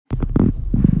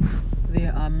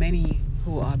many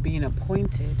who are being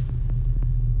appointed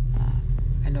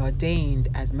and ordained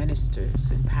as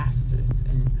ministers and pastors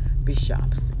and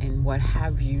bishops and what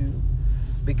have you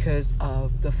because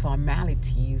of the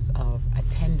formalities of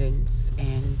attendance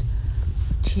and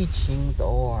teachings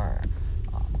or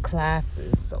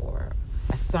classes or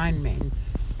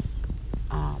assignments.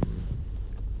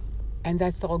 And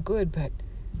that's all good, but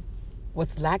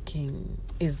what's lacking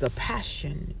is the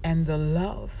passion and the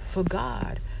love for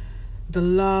God. The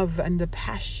love and the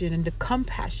passion and the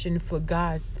compassion for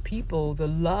God's people, the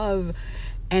love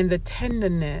and the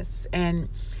tenderness and,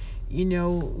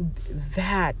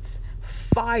 that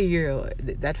fire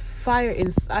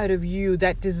inside of you,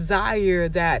 that desire,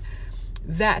 that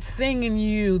thing in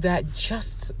you that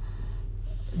just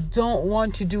don't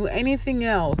want to do anything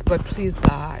else but please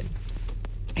God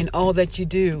in all that you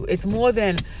do. It's more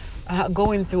than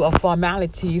going through a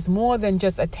formality. It's more than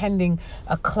just attending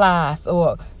a class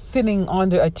or sitting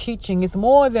under a teaching. It's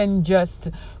more than just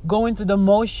going through the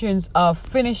motions of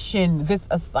finishing this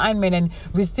assignment and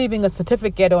receiving a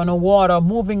certificate or an award or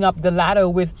moving up the ladder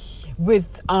with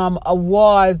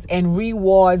awards and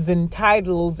rewards and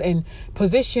titles and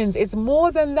positions. It's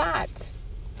more than that.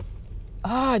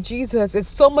 Jesus, it's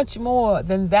so much more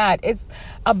than that. It's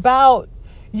about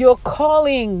your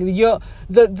calling, the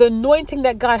anointing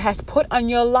that God has put on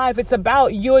your life. It's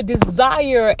about your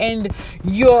desire and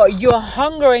your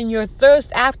hunger and your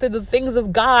thirst after the things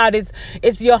of God.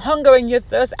 It's your hunger and your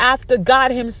thirst after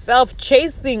God Himself,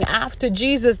 chasing after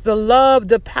Jesus, the love,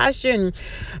 the passion,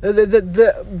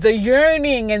 the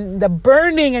yearning and the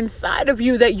burning inside of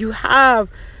you that you have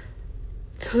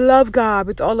to love God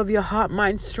with all of your heart,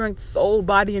 mind, strength, soul,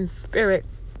 body, and spirit.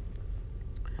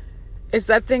 It's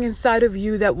that thing inside of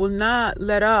you that will not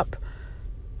let up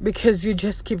because you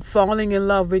just keep falling in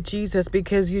love with Jesus,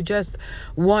 because you just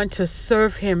want to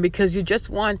serve Him, because you just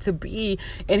want to be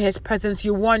in His presence.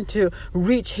 You want to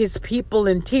reach His people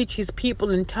and teach His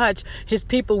people and touch His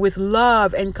people with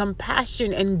love and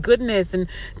compassion and goodness and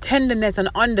tenderness and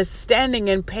understanding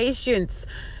and patience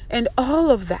and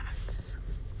all of that.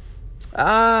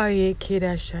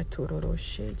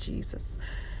 Jesus.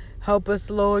 Help us,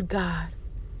 Lord God,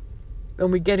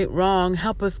 when we get it wrong.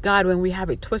 Help us, God, when we have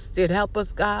it twisted. Help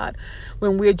us, God,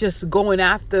 when we're just going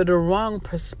after the wrong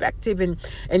perspective and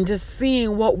just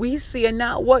seeing what we see and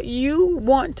not what you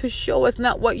want to show us,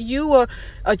 not what you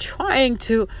are trying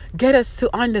to get us to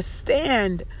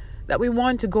understand. That we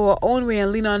want to go our own way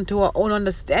and lean on to our own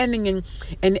understanding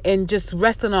and just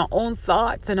rest on our own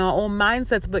thoughts and our own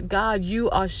mindsets. But God, you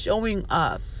are showing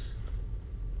us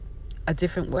a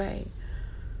different way.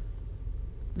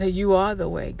 That you are the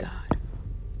way, God.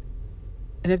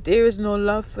 And if there is no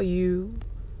love for you,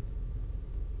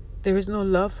 there is no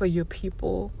love for your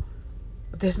people,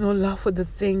 if there's no love for the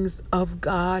things of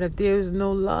God, if there is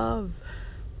no love,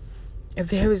 if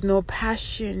there is no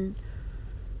passion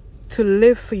to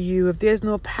live for you, if there's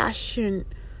no passion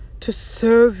to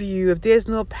serve you, if there's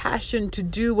no passion to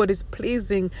do what is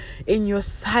pleasing in your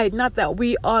sight, not that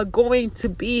we are going to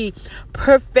be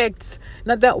perfect,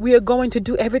 not that we are going to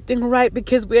do everything right,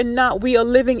 because we're not. We are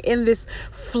living in this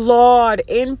flawed,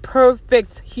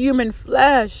 imperfect human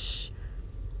flesh.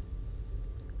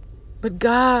 But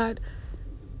God,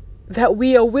 that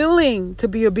we are willing to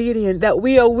be obedient, that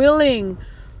we are willing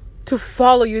to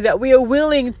follow you, that we are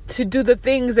willing to do the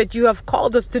things that you have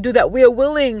called us to do, that we are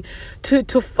willing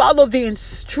to follow the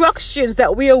instructions,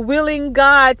 that we are willing,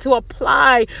 God, to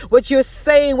apply what you're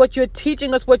saying, what you're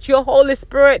teaching us, what your Holy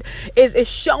Spirit is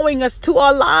showing us to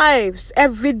our lives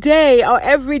every day, our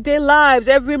everyday lives,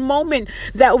 every moment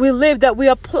that we live, that we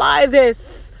apply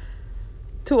this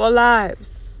to our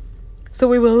lives. So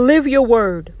we will live your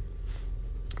word.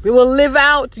 We will live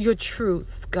out your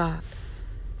truth, God.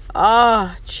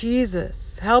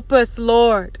 Jesus, help us,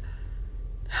 Lord.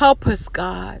 Help us,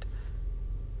 God.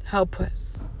 Help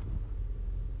us.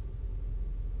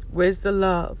 Where's the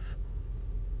love?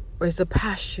 Where's the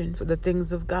passion for the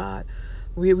things of God?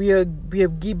 We are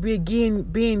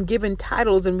being given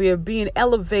titles, and we are being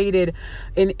elevated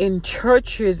in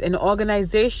churches and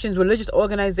organizations, religious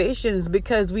organizations,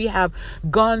 because we have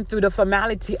gone through the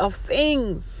formality of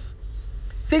things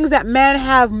that man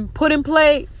have put in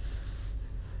place.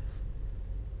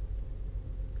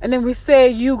 And then we say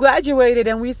you graduated,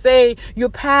 and we say you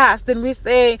passed, and we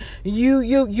say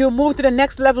you moved to the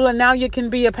next level, and now you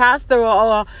can be a pastor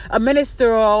or a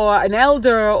minister or an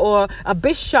elder or a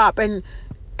bishop,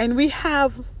 and we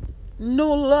have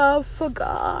no love for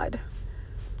God,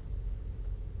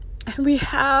 and we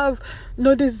have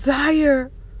no desire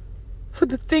for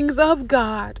the things of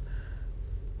God,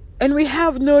 and we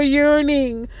have no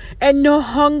yearning and no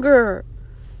hunger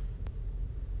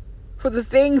for the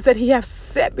things that He has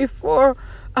set before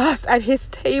us at His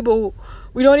table.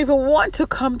 We don't even want to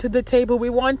come to the table. We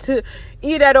want to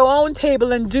eat at our own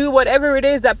table and do whatever it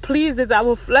is that pleases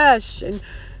our flesh. And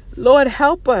Lord,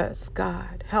 help us,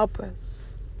 God. Help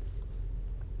us.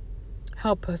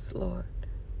 Help us, Lord.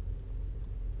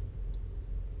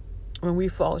 When we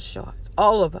fall short,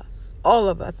 all of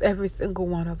us, every single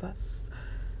one of us.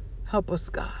 Help us,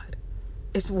 God.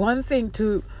 It's one thing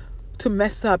to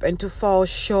mess up and to fall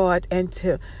short and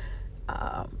to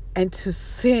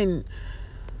sin.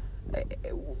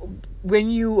 When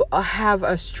you have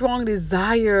a strong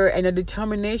desire and a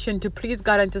determination to please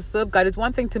God and to serve God, it's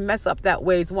one thing to mess up that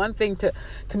way. It's one thing to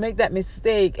make that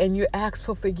mistake and you ask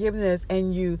for forgiveness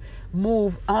and you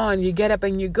move on, you get up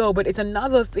and you go. But it's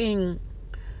another thing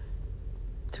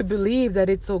to believe that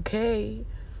it's okay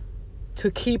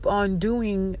to keep on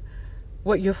doing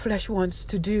what your flesh wants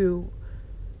to do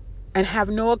and have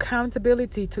no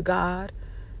accountability to God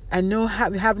and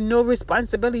have no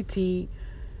responsibility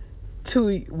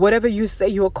to whatever you say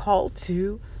you're called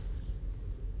to.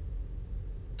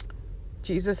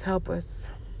 Jesus, help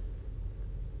us.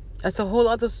 That's a whole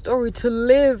other story, to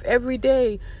live every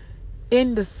day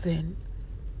in the sin.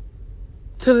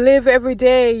 To live every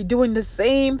day doing the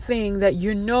same thing that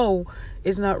you know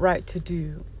is not right to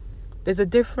do. There's a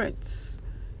difference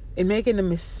in making a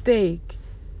mistake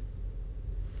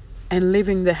and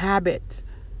living the habit.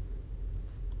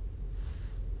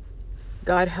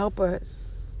 God, help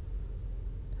us.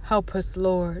 Help us,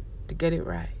 Lord, to get it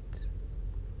right.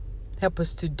 Help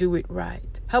us to do it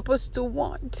right. Help us to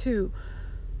want to.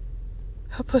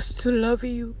 Help us to love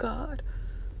you, God.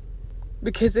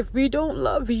 Because if we don't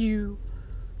love you,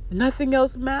 nothing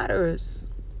else matters.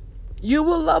 You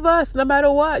will love us no matter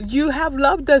what. You have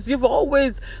loved us. You've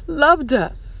always loved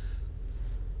us.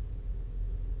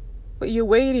 But you're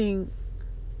waiting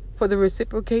for the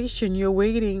reciprocation. You're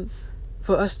waiting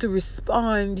for us to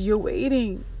respond. You're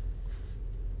waiting.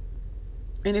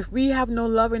 And if we have no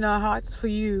love in our hearts for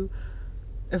you,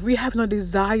 if we have no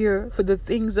desire for the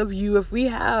things of you, if we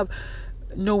have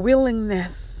no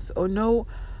willingness or no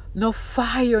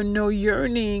fire, no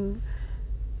yearning,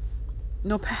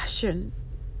 no passion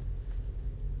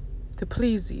to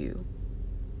please you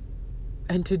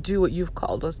and to do what you've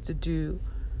called us to do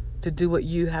what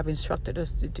you have instructed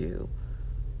us to do,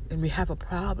 and we have a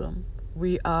problem.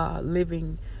 We are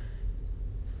living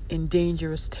in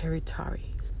dangerous territory.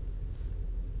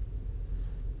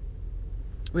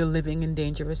 We're living in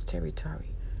dangerous territory,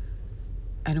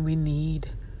 and we need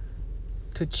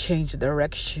to change the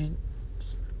direction.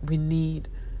 We need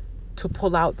to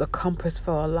pull out the compass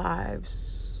for our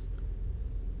lives,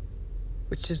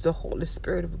 which is the Holy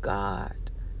Spirit of God,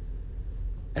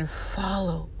 and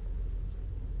follow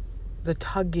the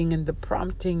tugging and the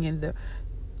prompting and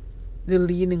the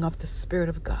leading of the Spirit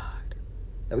of God.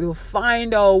 That we will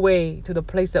find our way to the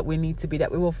place that we need to be.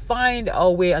 That we will find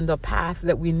our way on the path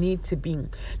that we need to be.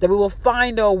 That we will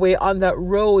find our way on that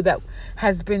road that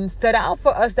has been set out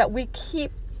for us, that we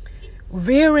keep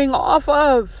veering off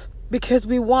of because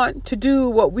we want to do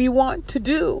what we want to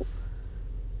do.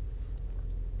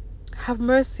 Have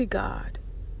mercy, God.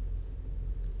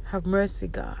 Have mercy,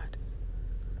 God.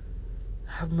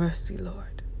 Have mercy,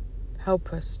 Lord.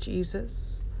 Help us,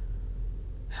 Jesus.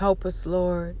 Help us,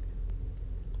 Lord.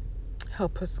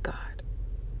 Help us, God.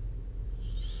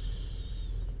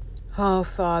 Oh,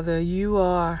 Father, you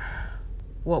are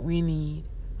what we need.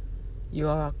 You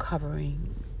are our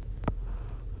covering.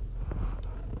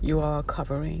 You are our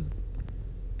covering.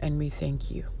 And we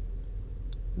thank you.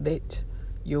 Let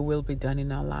your will be done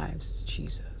in our lives,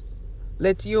 Jesus.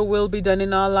 Let your will be done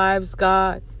in our lives,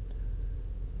 God.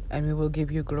 And we will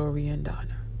give you glory and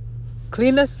honor.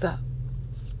 Clean us up.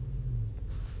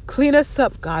 Clean us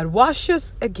up, God. Wash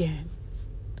us again.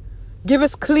 Give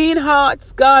us clean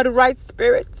hearts, God, right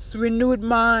spirits, renewed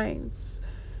minds.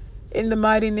 In the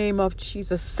mighty name of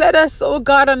Jesus. Set us, oh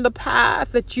God, on the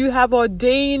path that you have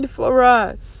ordained for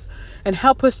us. And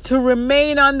help us to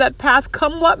remain on that path,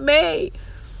 come what may.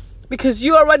 Because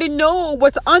you already know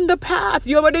what's on the path.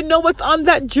 You already know what's on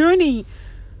that journey.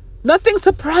 Nothing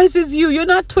surprises you. You're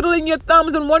not twiddling your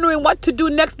thumbs and wondering what to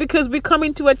do next because we come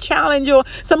into a challenge or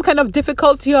some kind of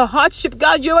difficulty or hardship.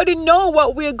 God, you already know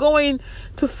what we're going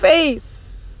to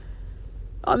face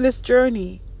on this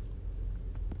journey.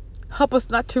 Help us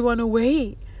not to run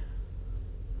away,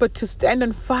 but to stand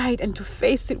and fight and to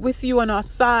face it with you on our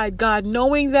side, God,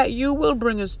 knowing that you will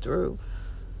bring us through.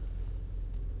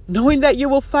 Knowing that you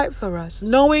will fight for us.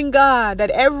 Knowing, God, that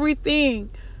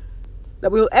everything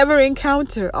that we'll ever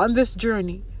encounter on this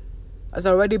journey has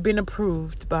already been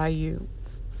approved by you.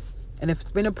 And if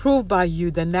it's been approved by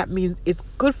you, then that means it's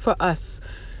good for us.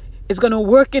 It's going to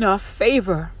work in our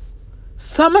favor.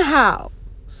 Somehow,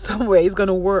 some way it's going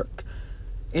to work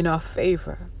in our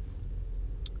favor.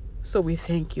 So we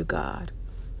thank you, God.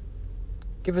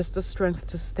 Give us the strength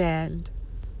to stand.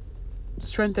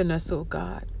 Strengthen us, oh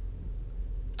God.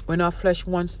 When our flesh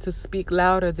wants to speak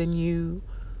louder than you,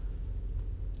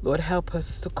 Lord, help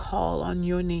us to call on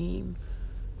your name,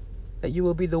 that you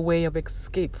will be the way of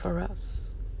escape for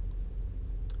us.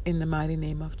 In the mighty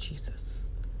name of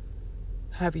Jesus.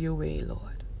 Have your way,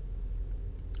 Lord.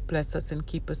 Bless us and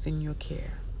keep us in your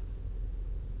care.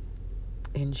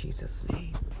 In Jesus'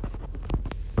 name.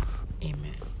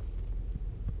 Amen.